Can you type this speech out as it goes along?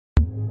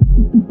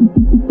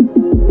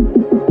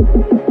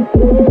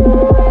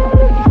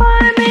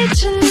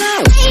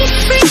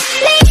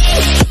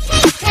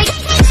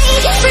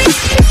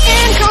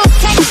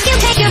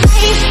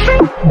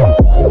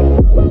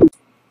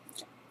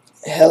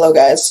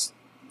guys,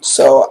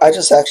 so I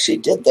just actually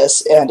did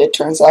this, and it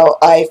turns out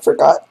I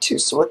forgot to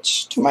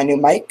switch to my new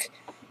mic,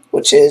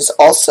 which is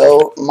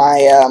also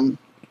my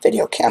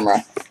video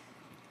camera.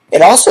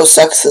 It also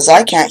sucks because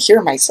I can't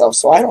hear myself,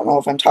 so I don't know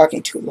if I'm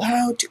talking too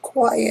loud, too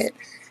quiet.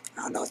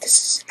 I don't know if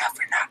this is enough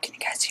or not. Can you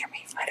guys hear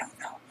me? I don't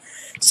know.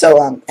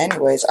 So,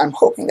 anyways, I'm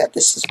hoping that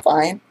this is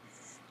fine.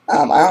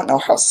 I don't know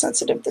how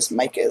sensitive this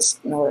mic is,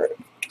 nor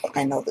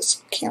I know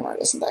this camera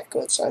isn't that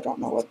good, so I don't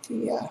know what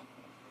the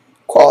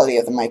quality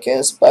of the mic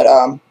is. But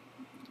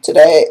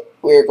today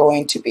we're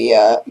going to be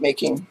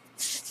making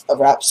a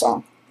rap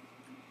song,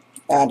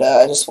 and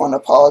I just want to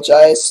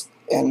apologize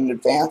in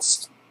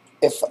advance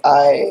if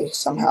I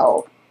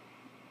somehow,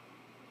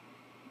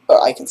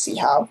 I can see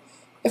how,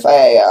 if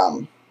I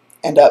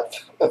end up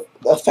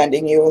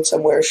offending you in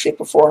some way or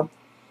shape or form.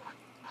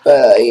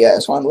 But yeah, I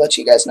just wanted to let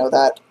you guys know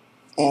that.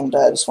 And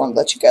I just wanted to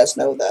let you guys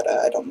know that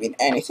I don't mean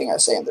anything I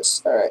say in this.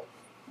 Alright.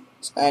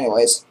 So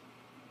anyways,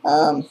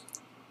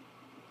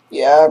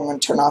 yeah, I'm going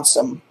to turn on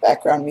some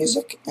background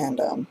music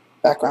and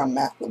background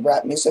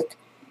rap music.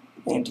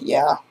 And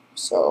yeah,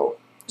 so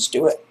let's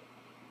do it.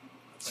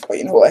 But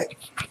you know what?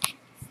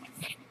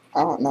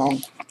 I don't know.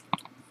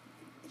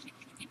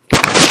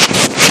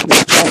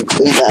 Let's try and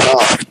clean that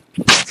off.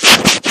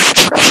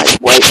 Grab my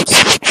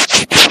wipes.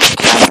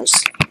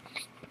 Cameras.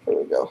 There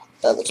we go.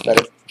 That looks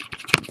better.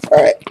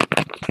 Alright.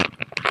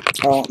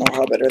 I don't know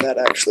how better that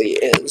actually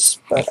is,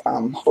 but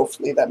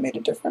hopefully that made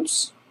a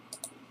difference.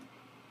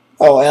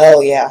 Oh,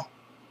 hell yeah.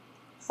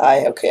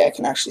 Okay, I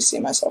can actually see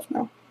myself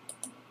now.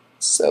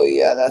 So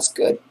yeah, that's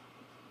good.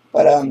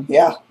 But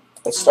yeah,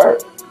 let's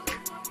start.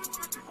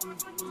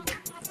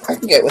 I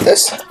can get with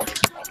this.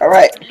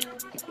 Alright.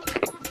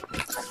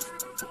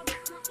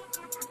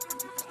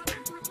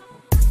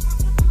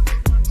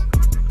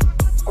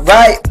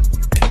 Alright.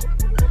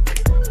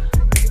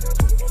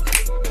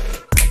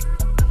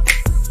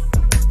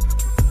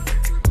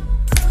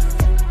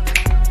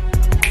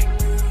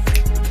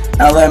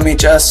 Now let me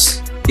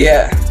just,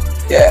 yeah,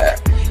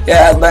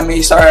 let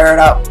me start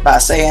out by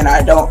saying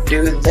I don't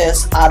do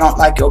this. I don't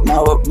like your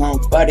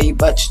nobody,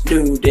 but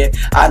you do it.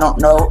 I don't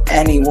know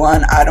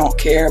anyone, I don't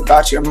care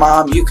about your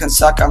mom. You can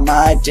suck on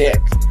my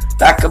dick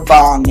like a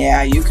bong,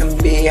 yeah. You can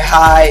be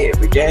high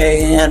every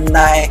day and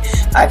night.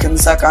 I can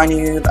suck on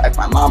you like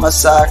my mama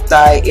sucked.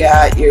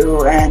 Yeah,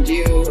 you and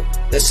you.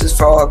 This is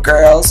for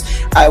girls.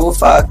 I will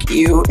fuck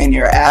you in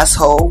your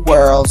asshole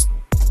world.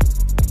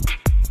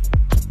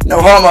 No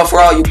homo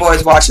for all you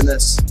boys watching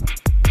this.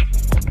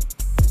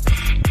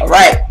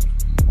 Alright.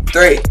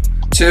 3,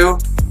 2,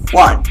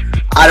 1.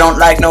 I don't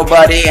like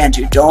nobody and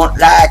you don't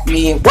like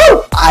me.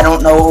 Woo! I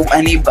don't know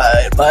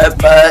anybody but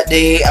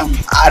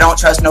I don't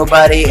trust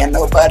nobody and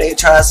nobody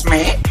trusts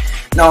me.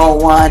 No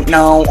one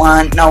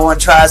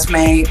trusts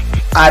me.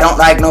 I don't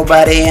like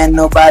nobody and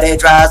nobody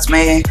trusts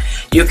me.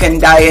 You can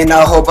die in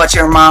a hole but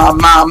your mom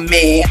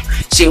me.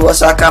 She will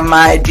suck on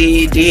my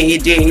D.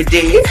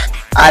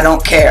 I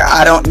don't care,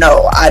 I don't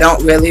know, I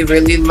don't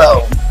really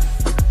low.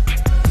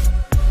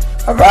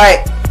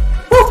 Alright.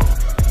 Woo!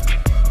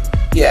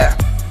 Yeah.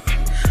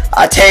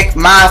 I take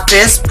my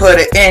fist, put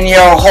it in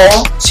your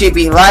hole. She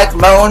be like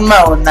moan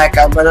like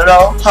a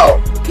little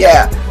hoe.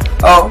 Yeah.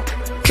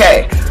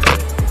 Okay.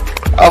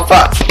 Oh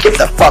fuck. Get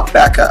the fuck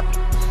back up.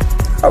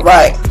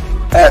 Alright.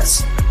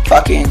 Let's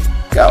fucking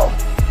go.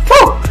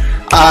 Woo!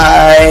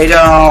 I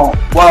don't.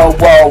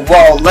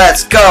 Whoa.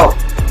 Let's go.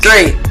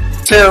 3,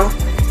 2,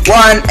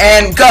 1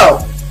 and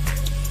go.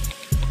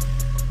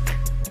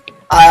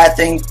 I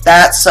think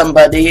that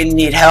somebody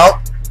need help.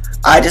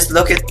 I just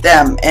look at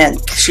them and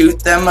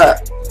shoot them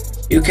up.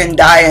 You can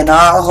die in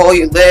a hole,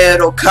 you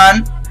little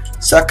cunt.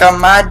 Suck on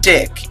my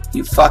dick,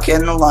 you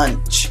fucking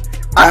lunch.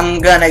 I'm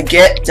gonna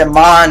get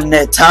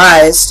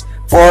demonetized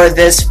for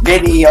this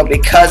video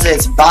because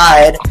it's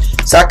bad.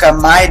 Suck on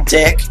my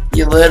dick,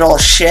 you little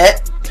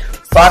shit.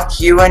 Fuck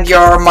you and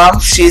your mom,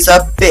 she's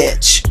a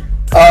bitch.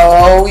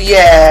 Oh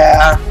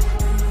yeah.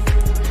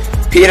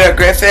 Peter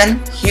Griffin,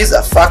 he's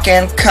a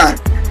fucking cunt.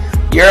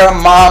 Your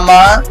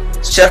mama,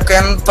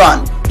 chicken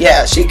bun.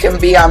 Yeah, she can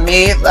be on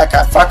me like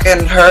I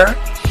fucking her.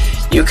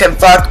 You can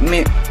fuck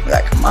me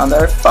like a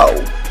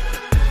motherfucker.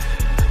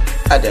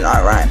 I did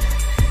not rhyme.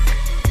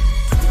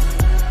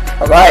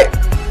 Alright.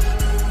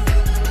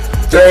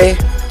 3,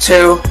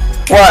 2,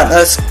 1,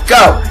 let's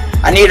go.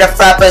 I need a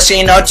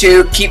frappuccino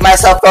to keep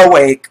myself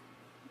awake.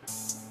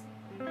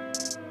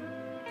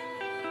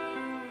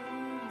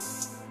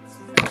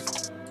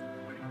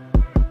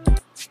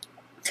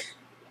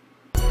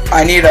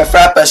 I need a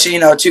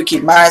frappuccino to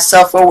keep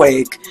myself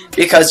awake,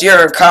 because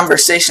your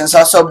conversations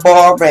are so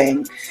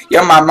boring.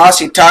 Your mama,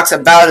 she talks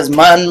about is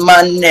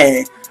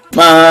money.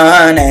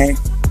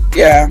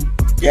 Yeah.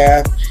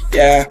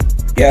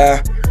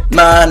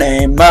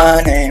 Money.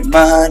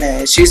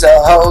 She's a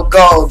whole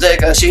gold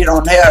digger. She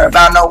don't care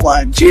about no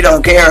one. She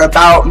don't care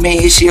about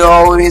me. She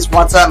always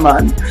wants that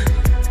money.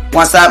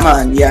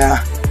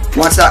 Yeah.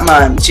 Wants that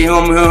money. She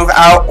will move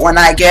out when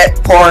I get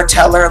poor.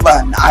 Tell her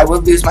Lun. I will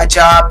lose my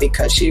job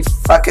because she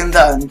fucking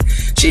done.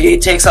 She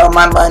takes all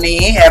my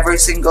money every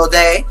single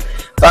day.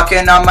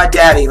 fucking on my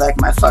daddy like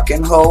my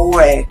fucking whole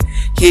way.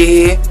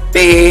 He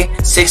be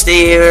 60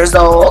 years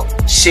old,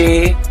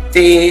 she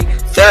be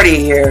 30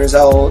 years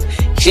old.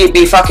 She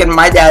be fucking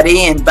my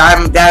daddy and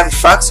my daddy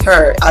fucks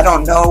her. I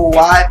don't know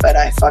why, but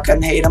I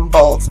fucking hate them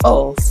both.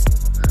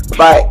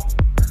 Right.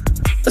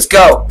 Let's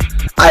go.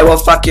 I will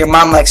fuck your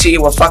mom like she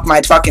will fuck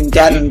my fucking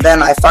dad, and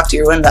then I fucked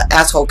you in the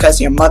asshole cause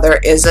your mother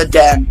is a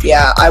den.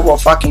 Yeah, I will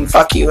fucking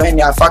fuck you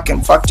and I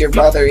fucking fucked your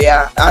brother.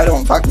 Yeah, I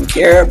don't fucking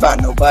care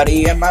about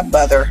nobody and my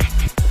brother.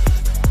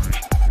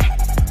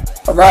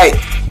 Alright,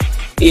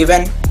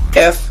 even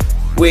if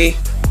we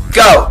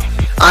go.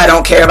 I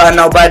don't care about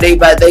nobody,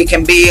 but they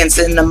can be in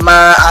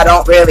cinema. I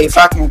don't really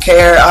fucking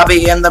care. I'll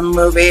be in the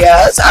movie,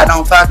 yes. I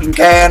don't fucking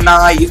care.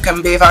 Nah, you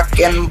can be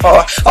fucking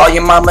poor. All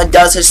your mama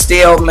does is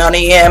steal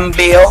money and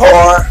be a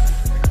whore.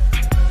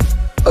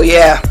 Oh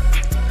yeah.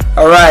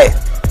 Alright.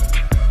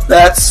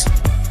 Let's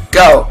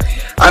go.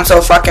 I'm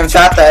so fucking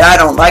fat that I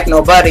don't like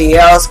nobody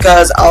else,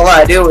 cause all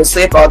I do is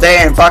sleep all day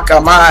and fuck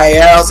on my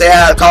else.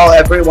 Yeah, I call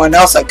everyone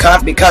else a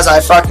cunt because I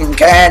fucking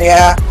can,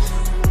 yeah.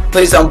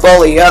 Please don't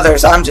bully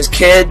others, I'm just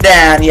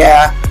kidding,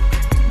 yeah.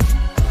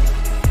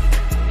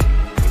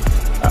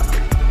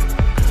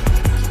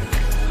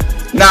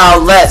 Now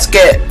let's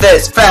get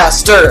this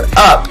faster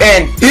up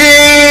in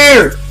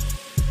here.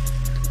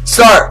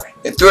 Start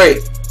in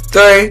 3,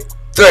 3,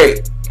 3,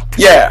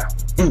 yeah.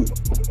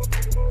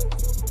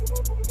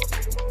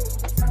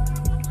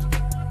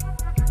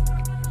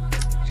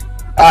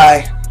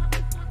 I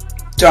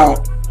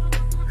don't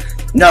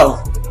know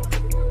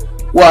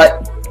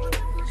what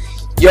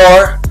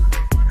your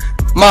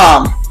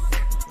mom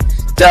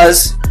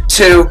does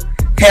to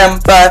him,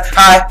 but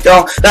I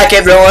don't like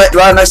it,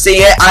 wanna see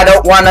it, I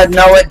don't wanna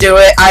know it, do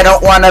it, I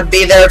don't wanna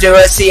be there, do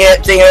it, see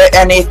it,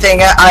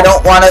 anything, I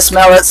don't wanna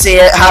smell it, see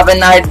it, have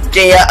an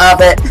idea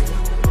of it,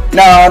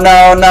 no,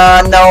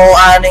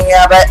 any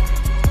of it,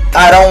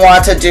 I don't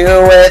want to do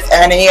with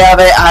any of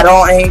it, I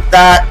don't eat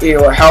that, you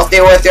are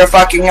healthy with your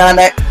fucking on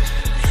it,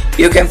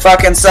 you can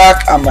fucking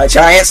suck on my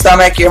giant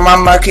stomach, your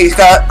mama keys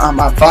cut on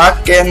my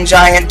fucking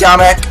giant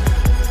stomach,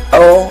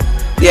 oh,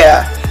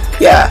 yeah,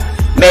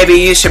 maybe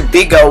you should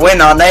be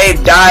going on a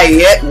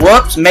diet,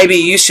 whoops, maybe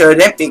you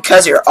shouldn't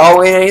because you're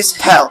always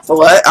healthy,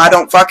 what, I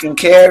don't fucking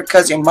care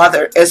cause your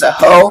mother is a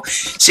hoe,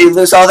 she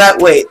lose all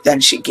that weight, then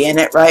she gain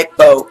it right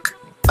broke.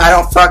 I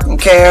don't fucking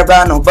care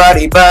about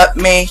nobody but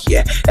me,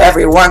 yeah,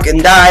 everyone can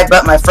die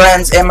but my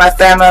friends and my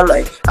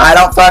family, I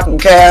don't fucking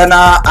care,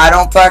 nah, I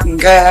don't fucking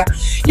care,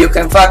 you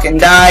can fucking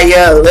die,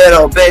 you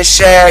little bitch,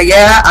 share,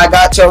 yeah, I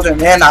got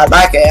children and I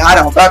like it, I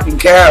don't fucking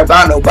care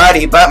about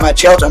nobody but my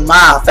children,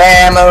 my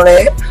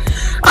family,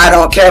 I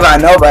don't care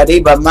about nobody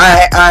but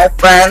my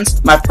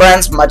friends,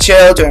 my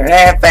children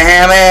and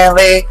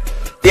family,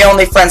 the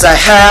only friends I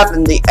have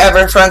and the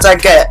ever friends I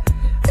get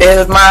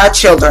is my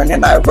children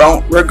and I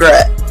won't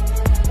regret.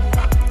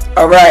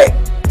 Alright,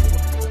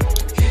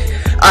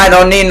 I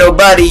don't need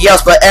nobody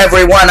else but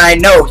everyone I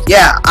know,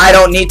 yeah, I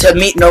don't need to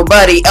meet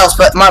nobody else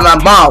but my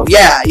mom,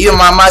 yeah, your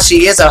mama,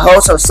 she is a hoe,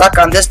 so suck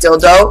on this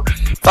dildo,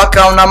 fuck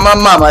on my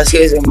mama,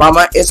 your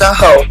mama is a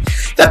hoe,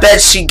 the bed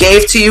she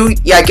gave to you,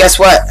 yeah, guess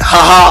what,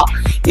 haha,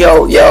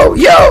 yo,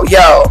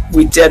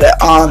 we did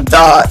it on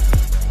thought,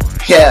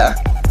 yeah,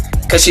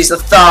 cause she's a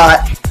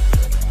thought,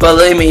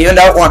 believe me, you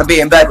don't want to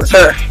be in bed with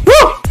her,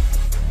 woo,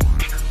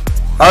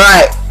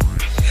 alright.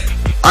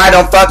 I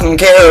don't fucking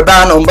care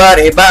about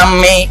nobody but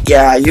me,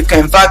 yeah, you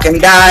can fucking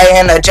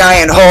die in a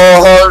giant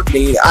hole,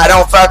 I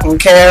don't fucking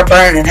care,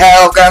 burn in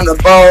hell, come the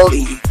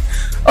bully,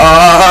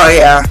 oh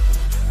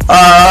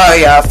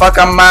yeah, fuck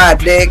on my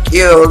dick,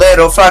 you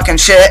little fucking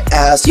shit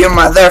ass, you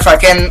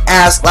motherfucking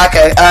ass like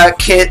a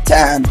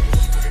kitten,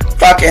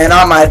 fucking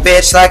on my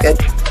bitch like a,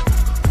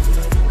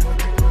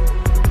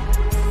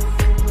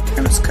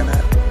 I'm just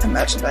gonna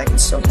imagine that I can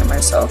still hear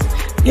myself,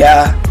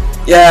 yeah,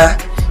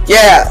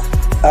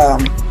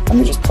 let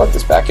me just plug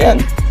this back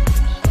in.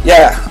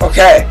 Yeah,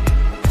 okay.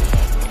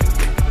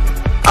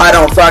 I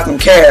don't fucking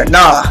care.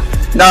 Nah,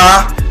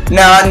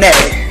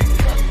 nay.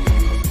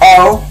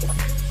 Oh,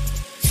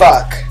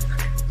 fuck.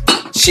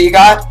 She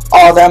got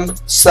all them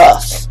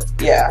stuff.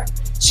 Yeah.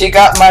 She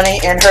got money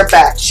in her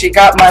back. She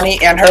got money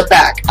in her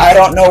back. I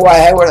don't know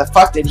why. Where the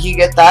fuck did he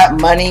get that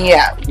money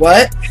at?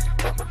 What?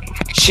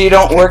 She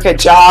don't work a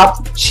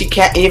job. She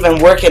can't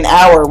even work an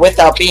hour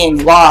without being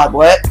robbed.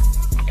 What?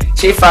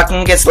 She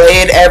fucking gets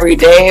laid every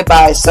day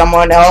by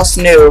someone else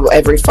new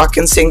every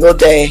fucking single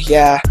day,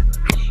 yeah.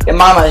 And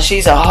mama,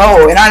 she's a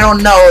hoe, and I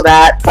don't know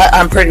that, but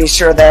I'm pretty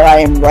sure that I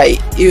am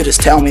right. You just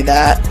tell me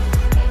that.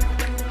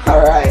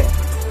 Alright.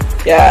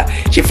 Yeah,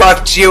 she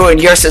fucked you and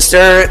your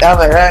sister,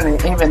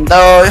 even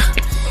though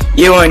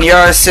you and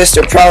your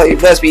sister probably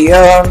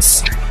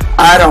lesbians.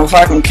 I don't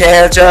fucking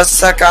care, just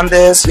suck on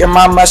this. Your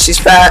mama, she's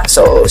fat,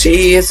 so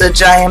she is a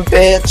giant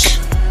bitch.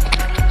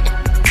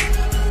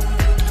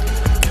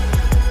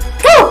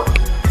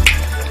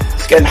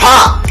 Getting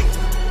hot.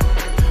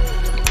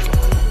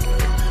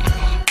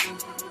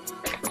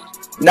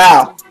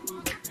 Now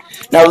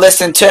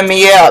listen to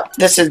me up.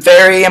 This is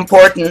very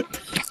important.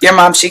 Your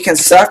mom, she can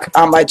suck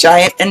on my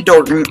giant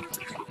endorphin.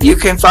 You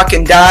can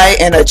fucking die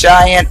in a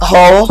giant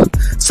hole.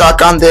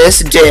 Suck on this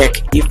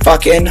dick, you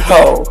fucking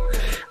hoe.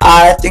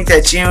 I think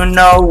that you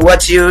know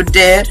what you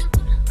did.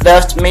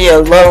 Left me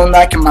alone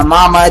like my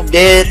mama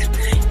did.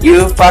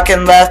 You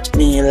fucking left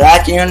me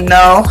like you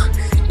know.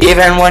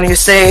 Even when you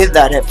say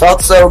that it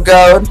felt so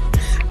good.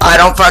 I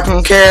don't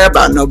fucking care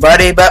about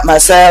nobody but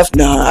myself.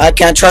 No, I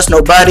can't trust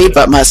nobody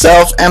but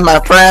myself and my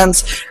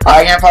friends.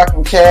 I can't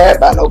fucking care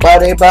about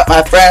nobody but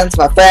my friends,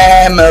 my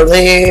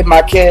family,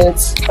 my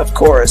kids, of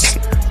course.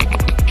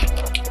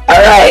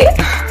 Alright.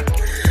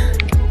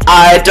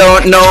 I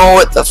don't know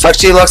what the fuck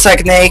she looks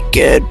like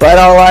naked, but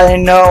all I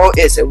know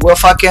is it will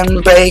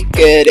fucking break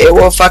it. It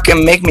will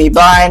fucking make me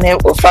blind.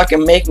 It will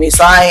fucking make me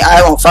sigh.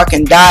 I won't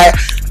fucking die.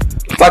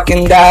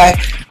 Fucking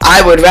die.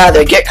 I would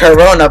rather get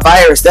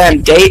coronavirus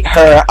than date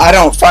her. I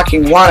don't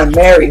fucking want to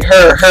marry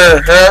her.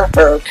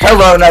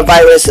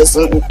 Coronavirus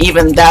isn't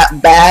even that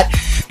bad.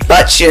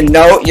 But you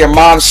know, your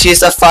mom,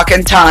 she's a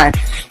fucking time.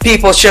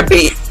 People should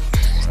be,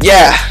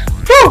 yeah.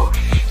 Woo.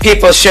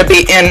 People should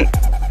be in,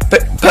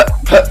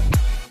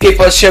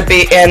 people should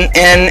be in.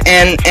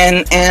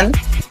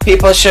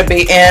 People should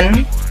be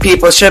in.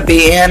 People should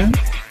be in.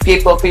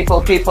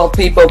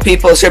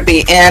 People should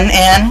be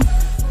in.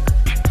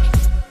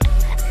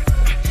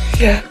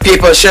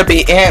 People should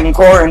be in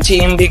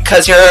quarantine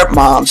because your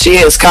mom, she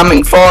is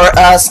coming for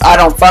us. I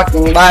don't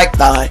fucking like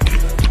that.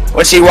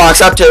 When she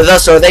walks up to the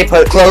store, they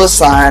put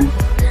clothesline.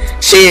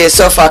 She is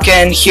so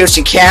fucking huge,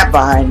 she can't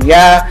bind,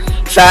 yeah.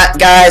 Fat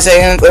guys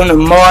ain't gonna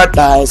more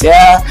thighs,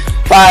 yeah.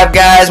 5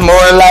 guys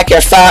more like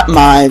your fat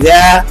mind,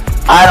 yeah.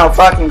 I don't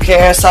fucking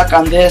care, suck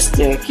on this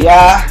dick,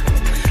 yeah.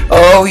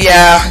 Oh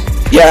yeah,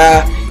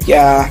 yeah,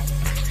 yeah,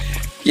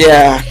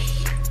 yeah.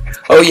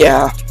 Oh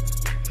yeah.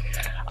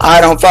 I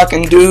don't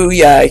fucking do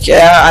yeah,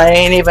 I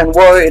ain't even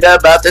worried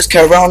about this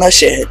corona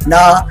shit,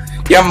 nah.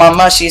 Your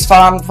mama, she's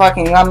fine,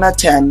 fucking I'm a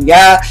 10,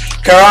 yeah.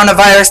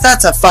 Coronavirus,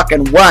 that's a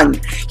fucking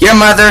 1. Your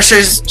mother,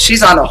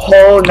 she's on a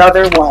whole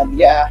nother one,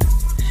 yeah.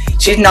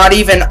 She's not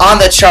even on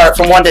the chart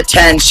from 1 to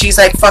 10. She's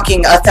like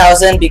fucking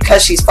 1,000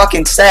 because she's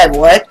fucking sad,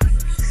 what?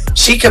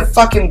 She could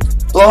fucking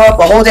blow up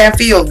a whole damn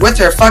field with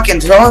her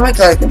fucking throwing like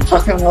a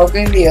fucking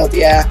fucking field,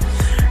 yeah.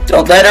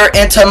 Don't let her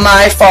into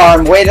my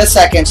farm. Wait a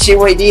second. She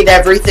would eat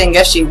everything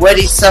if she would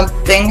eat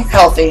something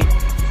healthy.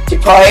 She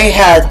probably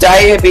had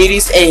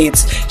diabetes,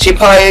 AIDS. She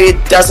probably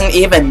doesn't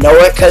even know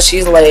it because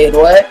she's laid.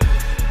 What?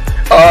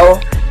 Oh,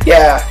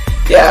 yeah,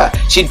 yeah.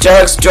 She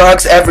does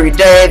drugs every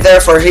day.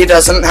 Therefore, he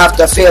doesn't have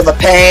to feel the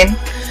pain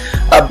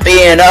of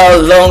being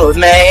alone with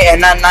me.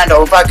 And I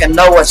don't fucking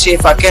know what she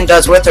fucking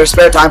does with her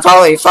spare time.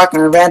 Probably fucking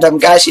a random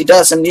guy she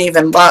doesn't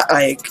even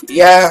like.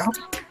 Yeah,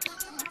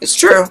 it's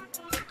true.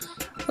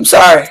 I'm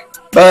sorry,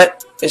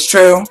 but it's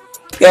true.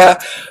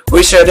 Yeah,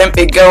 we shouldn't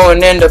be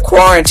going into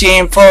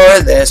quarantine for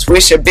this. We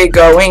should be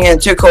going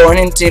into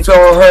quarantine for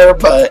her,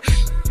 but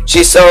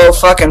she's so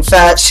fucking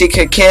fat she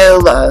could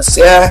kill us,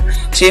 yeah.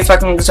 She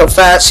fucking so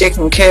fat she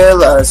can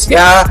kill us,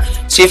 yeah.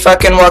 She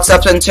fucking walks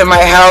up into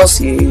my house,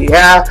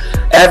 yeah.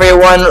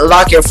 Everyone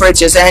lock your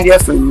fridges and your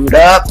food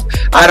up.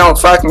 I don't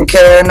fucking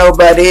care,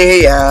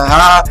 nobody,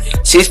 yeah.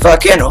 She's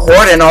fucking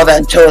hoarding all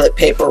that toilet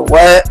paper,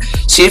 what?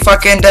 She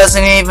fucking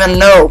doesn't even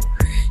know.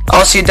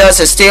 All she does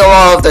is steal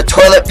all of the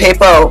toilet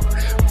paper.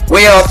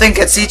 We all think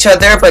it's each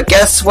other, but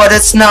guess what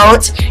it's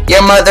not?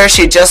 Your mother,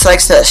 she just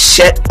likes to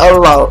shit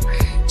alone.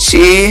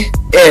 She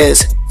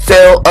is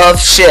full of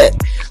shit.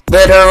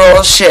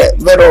 Literal shit.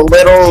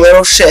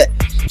 Little shit.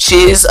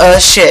 She's a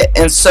shit,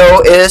 and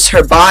so is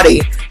her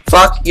body.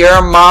 Fuck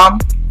your mom.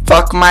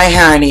 Fuck my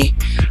honey.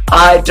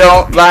 I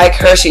don't like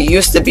her. She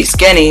used to be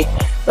skinny,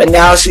 but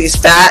now she's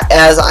fat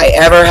as I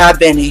ever have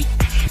been.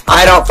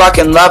 I don't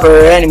fucking love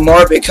her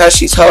anymore because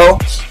she's hoe.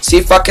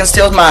 She fucking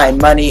steals my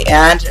money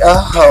and a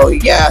hoe,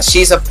 yeah.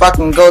 She's a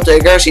fucking gold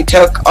digger. She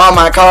took all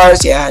my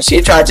cars, yeah.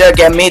 She tried to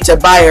get me to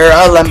buy her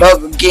a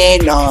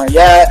Lamborghini,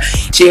 yeah.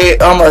 She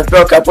almost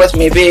broke up with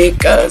me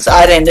because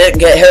I didn't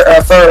get her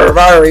a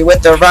Ferrari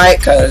with the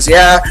right, cause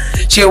yeah.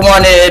 She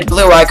wanted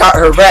blue, I got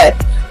her red.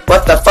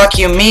 What the fuck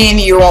you mean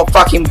you won't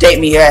fucking date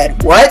me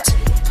red? What?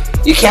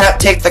 You can't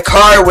take the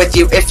car with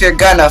you if you're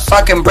gonna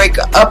fucking break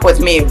up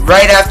with me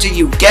right after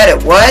you get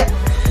it, what?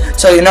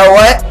 So you know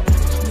what?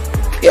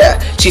 Yeah,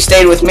 she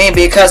stayed with me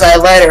because I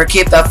let her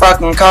keep the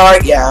fucking car.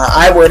 Yeah,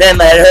 I wouldn't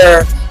let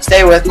her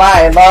stay with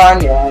my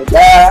lawn.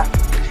 Yeah.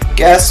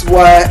 Guess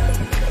what?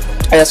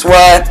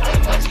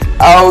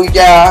 Oh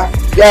yeah.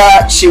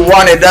 She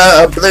wanted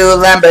a blue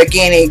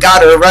Lamborghini,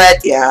 got her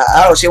red. Yeah.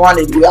 Oh, she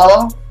wanted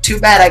yellow? Too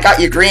bad I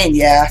got you green.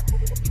 Yeah.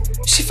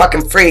 She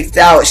fucking freaked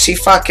out. She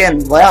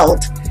fucking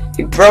wailed.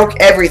 He broke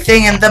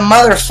everything in the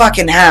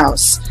motherfucking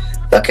house.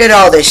 Look at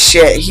all this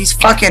shit. He's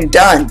fucking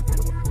done.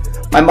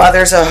 My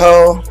mother's a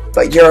hoe,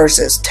 but yours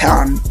is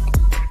town.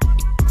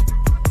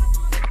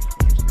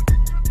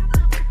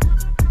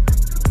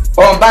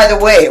 Oh, and by the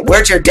way,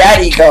 where'd your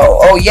daddy go?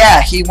 Oh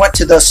yeah, he went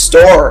to the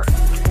store.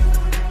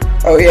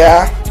 Oh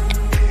yeah?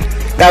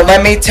 Now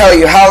let me tell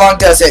you, how long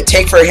does it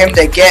take for him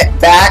to get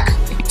back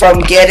from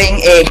getting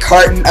a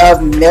carton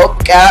of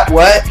milk at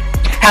what?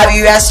 Have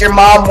you asked your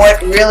mom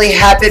what really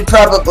happened?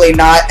 Probably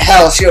not.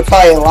 Hell, she'll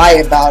probably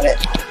lie about it.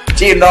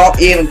 She don't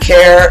even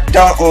care.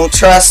 Don't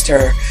trust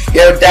her.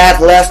 Your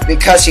dad left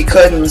because he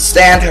couldn't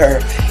stand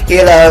her.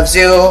 He loves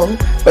you,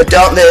 but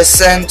don't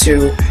listen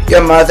to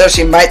your mother.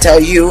 She might tell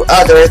you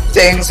other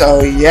things.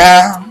 Oh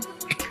yeah.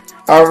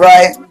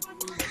 Alright.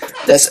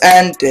 Let's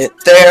end it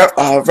there.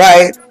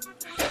 Alright.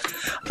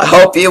 I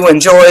hope you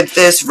enjoyed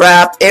this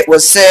rap. It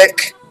was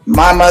sick.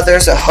 My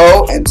mother's a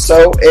hoe and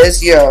so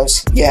is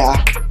yours.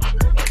 Yeah.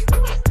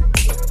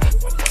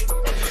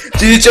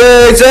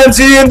 DJ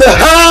Zenzi in the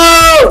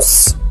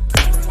house!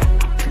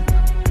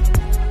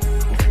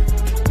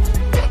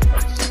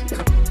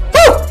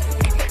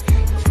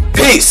 Woo!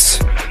 Peace.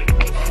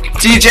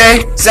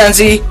 DJ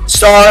Zenzi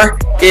Star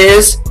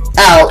is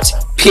out.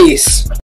 Peace.